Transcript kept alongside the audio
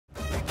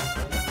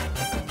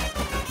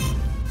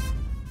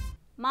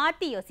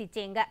மாத்தி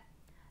யோசிச்சேங்க.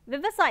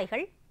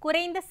 விவசாயிகள்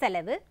குறைந்த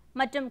செலவு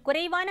மற்றும்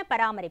குறைவான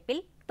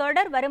பராமரிப்பில்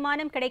தொடர்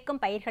வருமானம் கிடைக்கும்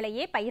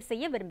பயிர்களையே பயிர்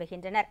செய்ய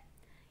விரும்புகின்றனர்.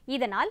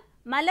 இதனால்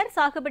மலர்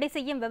சாகுபடி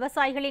செய்யும்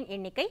விவசாயிகளின்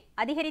எண்ணிக்கை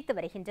அதிகரித்து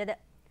வருகின்றது.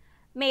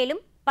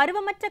 மேலும்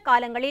பருவமற்ற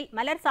காலங்களில்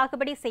மலர்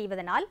சாகுபடி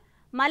செய்வதனால்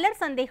மலர்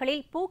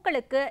சந்தைகளில்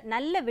பூக்களுக்கு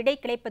நல்ல விடை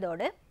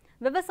கிடைப்பதோடு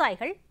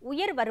விவசாயிகள்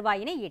உயர்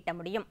வருவாயினை ஈட்ட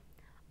முடியும்.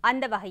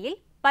 அந்த வகையில்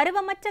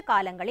பருவமற்ற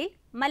காலங்களில்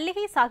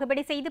மல்லிகை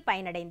சாகுபடி செய்து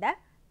பயனடைந்த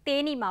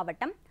தேனி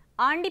மாவட்டம்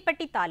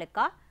ஆண்டிப்பட்டி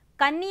தாலுகா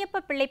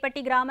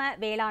கன்னியப்பப்பிள்ளைப்பட்டி கிராம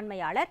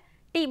வேளாண்மையாளர்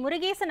டி.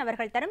 முருகேசன்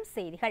அவர்கள் தரும்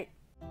செய்திகள்.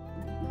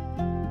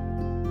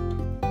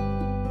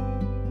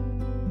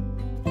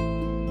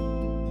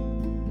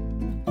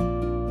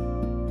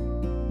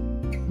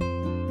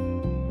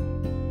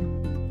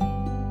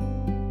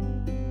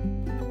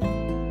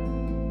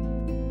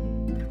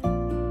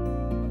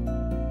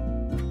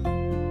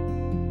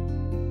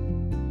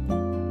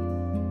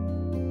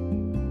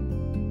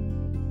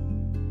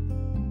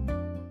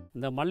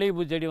 இந்த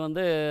மல்லிகைப்பூ செடி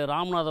வந்து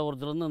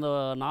ராமநாதபுரத்துலேருந்து இந்த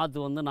நாற்று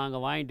வந்து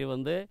நாங்கள் வாங்கிட்டு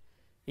வந்து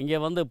இங்கே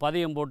வந்து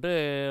பதியம் போட்டு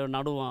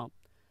நடுவோம்.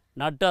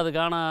 நட்டு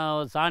அதுக்கான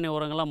சாணி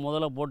உரங்கள்லாம்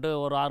முதல்ல போட்டு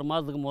ஒரு 6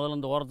 மாதத்துக்கு முதல்ல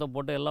இந்த உரத்தை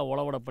போட்டு எல்லாம்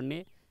உழவடை பண்ணி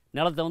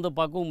நிலத்தை வந்து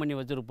பக்குவம் பண்ணி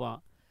வச்சுருப்போம்.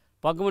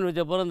 பக்குவம் பண்ணி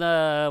வச்ச பிறகு இந்த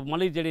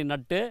மல்லிகை செடி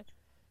நட்டு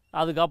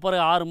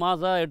அதுக்கப்புறம் 6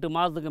 மாதம் 8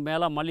 மாதத்துக்கு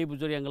மேலே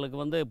மல்லிகைப்பூ செடி எங்களுக்கு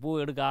வந்து பூ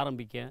எடுக்க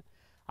ஆரம்பிக்கும்.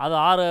 அது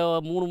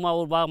 3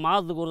 ஒரு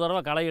மாதத்துக்கு ஒரு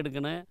தடவை களை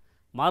எடுக்கணும்.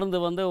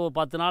 மருந்து வந்து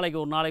 10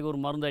 நாளைக்கு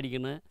ஒரு மருந்து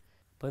அடிக்கணும்.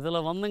 இப்போ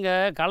இதில் வந்துங்க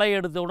களை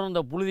எடுத்த உடனே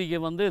இந்த புழுதிக்கு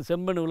வந்து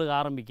செம்மண் விழுக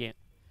ஆரம்பிக்கும்.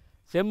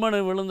 செம்மண்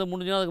விழுந்து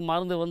முடிஞ்சோம் அதுக்கு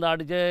மருந்து வந்து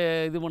அடித்து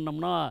இது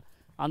பண்ணோம்னா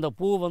அந்த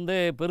பூ வந்து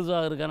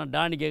பெருசாக இருக்கான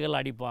டானிக்கைகள்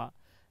அடிப்பான்.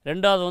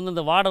 ரெண்டாவது வந்து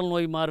இந்த வாடல்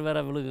நோய் மாதிரி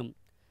வேறு விழுகும்.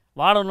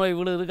 வாடல் நோய்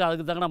விழுகிறதுக்கு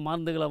அதுக்கு தக்கன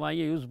மருந்துகளை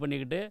வாங்கி யூஸ்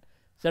பண்ணிக்கிட்டு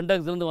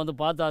சென்டெக்ஸ்லேருந்து வந்து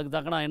பார்த்து அதுக்கு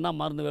தக்கன என்ன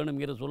மருந்து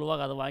வேணுங்கிற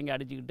சொல்லுவாங்க. அதை வாங்கி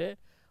அடிச்சுக்கிட்டு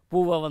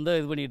பூவை வந்து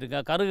இது பண்ணிகிட்டு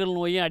இருக்கேன். கருகல்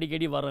நோயும்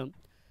அடிக்கடி வரும்.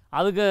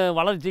 அதுக்கு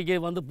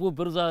வளர்ச்சிக்கு வந்து பூ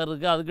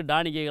பெருசாகிறதுக்கு அதுக்கு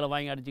டானிக்கைகளை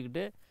வாங்கி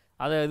அடிச்சுக்கிட்டு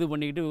அதை இது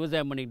பண்ணிக்கிட்டு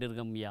விவசாயம் பண்ணிக்கிட்டு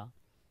இருக்கோம் ஐயா.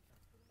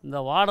 இந்த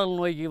வாடல்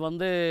நோய்க்கு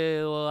வந்து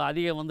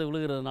அதிகம் வந்து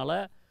விழுகிறதுனால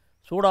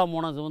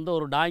சூடாமோனஸ் வந்து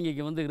ஒரு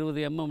டாங்கிக்கு வந்து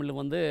 20 ml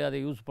வந்து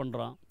அதை யூஸ்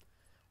பண்ணுறோம்.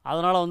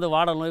 அதனால் வந்து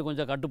வாடல் நோய்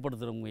கொஞ்சம்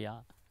கட்டுப்படுத்துகிறோம் ஐயா.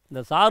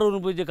 இந்த சாரூர்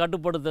பூச்சி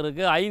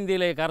கட்டுப்படுத்துறதுக்கு 5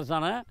 இலை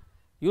கரைசானை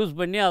யூஸ்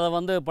பண்ணி அதை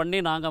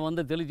வந்து நாங்கள்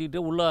வந்து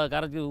தெளிச்சிக்கிட்டு உள்ளே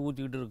கரைச்சி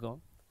ஊற்றிக்கிட்டு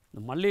இருக்கோம்.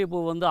 இந்த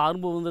மல்லிகைப்பூ வந்து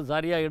அரும்பு வந்து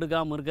சரியாக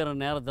எடுக்காமல் இருக்கிற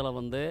நேரத்தில்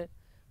வந்து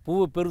பூ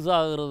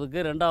பெருசாகிறதுக்கு,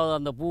 ரெண்டாவது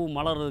அந்த பூ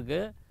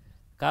மலர்றதுக்கு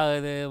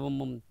இது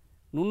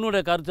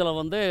நுண்ணுடைய கரைச்சலை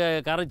வந்து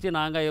கரைச்சி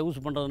நாங்கள் யூஸ்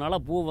பண்ணுறதுனால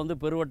பூ வந்து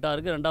பெருவட்டாக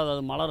இருக்குது. ரெண்டாவது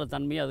அது மலர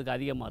தன்மை அதுக்கு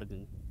அதிகமாக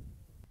இருக்குங்க.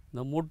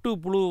 இந்த மொட்டு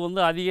புழு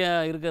வந்து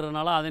அதிகம்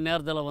இருக்கிறதுனால அதே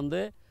நேரத்தில் வந்து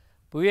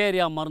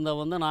புவேரியா மருந்தை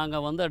வந்து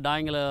நாங்கள் வந்து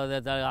டாங்கில்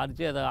அதை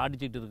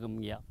அடிச்சிட்டு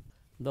இருக்கோம்யா.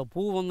 இந்த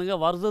பூ வந்துங்க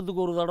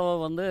வருஷத்துக்கு ஒரு தடவை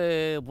வந்து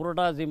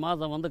புரட்டாசி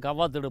மாதம் வந்து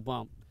கவ்வாத்து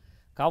எடுப்போம்.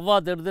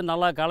 கவ்வாத்து எடுத்து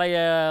நல்லா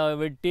களையை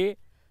வெட்டி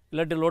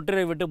இல்லாட்டி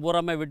லொட்டரை விட்டு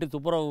பூராமே வெட்டி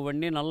துப்புரவு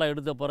பண்ணி நல்லா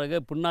எடுத்த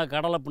பிறகு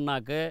கடலை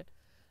பிண்ணாக்கு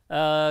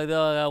இதை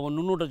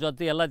நுண்ணூட்ட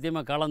சத்து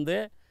எல்லாத்தையுமே கலந்து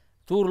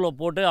தூரில்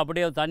போட்டு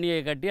அப்படியே தண்ணியை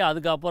கட்டி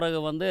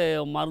அதுக்கப்புறம் வந்து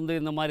மருந்து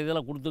இந்த மாதிரி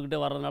இதெல்லாம் கொடுத்துக்கிட்டே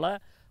வர்றதுனால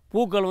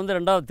பூக்கள் வந்து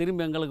ரெண்டாவது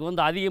திரும்பி எங்களுக்கு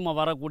வந்து அதிகமாக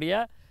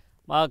வரக்கூடிய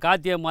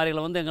காத்திய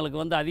மாதிரிகளை வந்து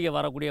எங்களுக்கு வந்து அதிகம்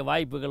வரக்கூடிய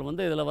வாய்ப்புகள்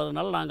வந்து இதில்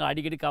வரதுனால நாங்கள்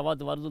அடிக்கடி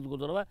கவாத்து வருஷத்துக்கு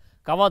ஒரு தடவை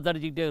கவாத்து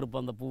அடிச்சுக்கிட்டே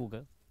இருப்போம். அந்த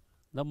பூவுக்கு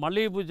இந்த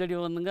மல்லிகைப்பூ செடி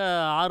வந்துங்க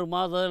 6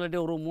 மாதம்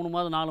இல்லாட்டி ஒரு 3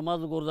 மாதம் 4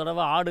 மாதத்துக்கு ஒரு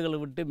தடவை ஆடுகளை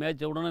விட்டு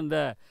மேய்ச்ச உடனே இந்த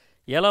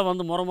இலை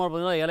வந்து முறை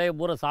பார்த்தீங்கன்னா இலையை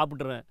பூரா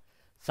சாப்பிட்றேன்.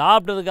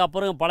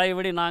 சாப்பிட்டதுக்கப்புறம்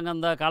பழையபடி நாங்கள்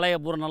அந்த களையை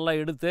பூரா நல்லா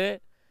எடுத்து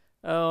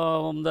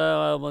இந்த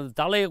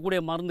தலையக்கூடிய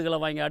மருந்துகளை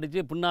வாங்கி அடித்து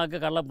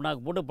கடலை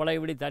பிண்ணாக்கு போட்டு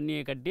பழையபடி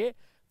தண்ணியை கட்டி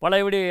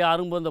பழையபடி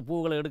அரும்பு அந்த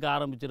பூக்களை எடுக்க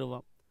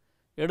ஆரம்பிச்சிருவோம்.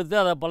 எடுத்து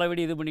அதை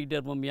பழையபடி இது பண்ணிக்கிட்டே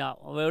இருப்போம்யா.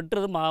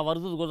 வெட்டுறது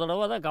வருஷத்துக்கு ஒரு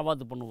தடவை தான்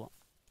கவாத்து பண்ணுவோம்.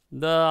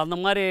 அந்த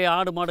மாதிரி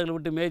ஆடு மாடுகளை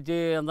விட்டு மேய்ச்சி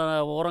அந்த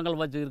உரங்கள்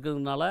வச்சு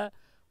இருக்கிறதுனால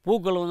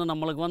பூக்கள் வந்து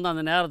நம்மளுக்கு வந்து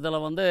அந்த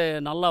நேரத்தில் வந்து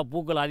நல்லா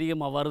பூக்கள்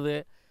அதிகமாக வருது.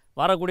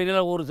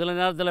 வரக்கூடிய ஒரு சில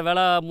நேரத்தில்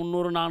விலை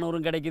 300-400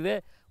 கிடைக்குது,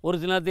 ஒரு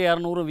சில நேரத்தில்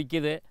 200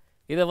 விற்கிது.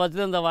 இதை வச்சு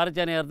இந்த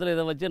வறட்சி நேரத்தில்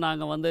இதை வச்சு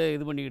நாங்கள் வந்து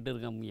இது பண்ணிக்கிட்டு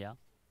இருக்கோம் ஐயா.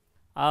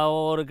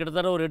 ஒரு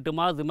கிட்டத்தட்ட ஒரு 8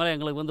 மாதத்துக்கு மேலே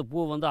எங்களுக்கு வந்து பூ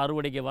வந்து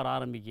அறுவடைக்கு வர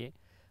ஆரம்பிக்கும்.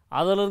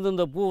 அதிலிருந்து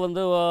இந்த பூ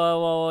வந்து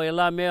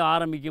எல்லாமே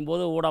ஆரம்பிக்கும்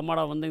போது ஊடமாட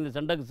வந்து இந்த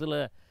சென்டெக்ஸில்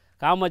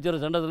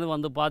காமாட்சியர் சென்டெக்ஸ்லேருந்து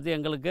வந்து பார்த்து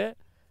எங்களுக்கு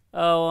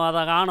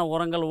அதற்கான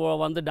உரங்கள்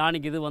வந்து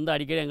டானிக் இது வந்து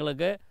அடிக்கடி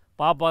எங்களுக்கு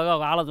பாப்பாக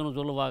ஆலோசனை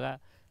சொல்லுவாங்க.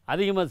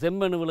 அதிகமாக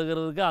செம்மண்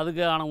விழுகிறதுக்கு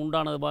அதுக்கான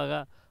உண்டானதுப்பாக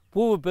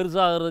பூ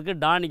பெருசாகிறதுக்கு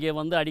டானிக்கை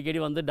வந்து அடிக்கடி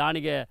வந்து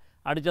டானிக்கை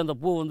அடித்து அந்த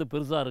பூ வந்து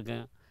பெருசாக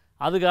இருக்கும்.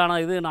 அதுக்கான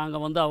இது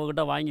நாங்கள் வந்து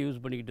அவங்ககிட்ட வாங்கி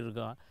யூஸ் பண்ணிக்கிட்டு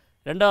இருக்கோம்.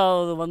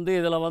 ரெண்டாவது வந்து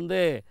இதில் வந்து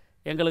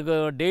எங்களுக்கு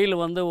டெய்லி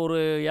வந்து ஒரு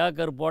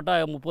ஏக்கர்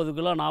போட்டால் 30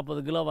 கிலோ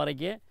 40 கிலோ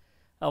வரைக்கும்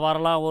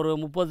வரலாம். ஒரு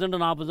 30 சென்ட்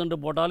 40 சென்ட்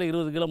போட்டாலும்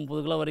 20 கிலோ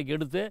 30 கிலோ வரைக்கும்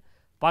எடுத்து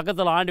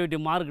பக்கத்தில் ஆண்டிவட்டி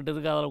மார்க்கெட்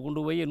இருக்குது, அதில்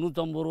கொண்டு போய்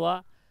 150 ரூபா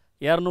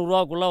 200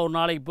 ரூபாக்குள்ளே ஒரு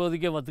நாளைக்கு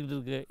இப்போதைக்கே வச்சுக்கிட்டு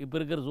இருக்குது. இப்போ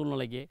இருக்கிற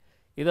சூழ்நிலைக்கு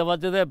இதை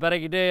வச்சதே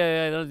பிறக்கிட்டு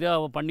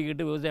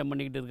பண்ணிக்கிட்டு விவசாயம்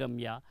பண்ணிக்கிட்டு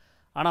இருக்கோம்யா.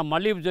 ஆனால்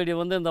மல்லிகைப்பூ செடி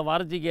வந்து இந்த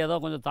வறட்சிக்கு ஏதோ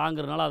கொஞ்சம்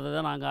தாங்குறதுனால அதை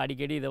தான் நாங்கள்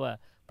அடிக்கடி இதை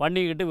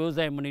பண்ணிக்கிட்டு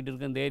விவசாயம் பண்ணிகிட்டு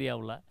இருக்கோம் இந்த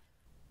ஏரியாவில்.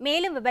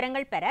 மேலும்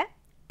விவரங்கள் பெற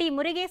டி.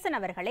 முருகேசன்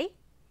அவர்களை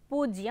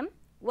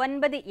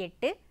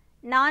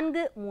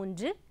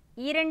 09843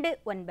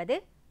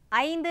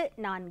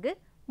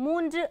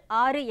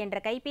 295436 என்ற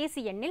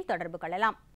கைபேசி எண்ணில் தொடர்பு கொள்ளலாம்.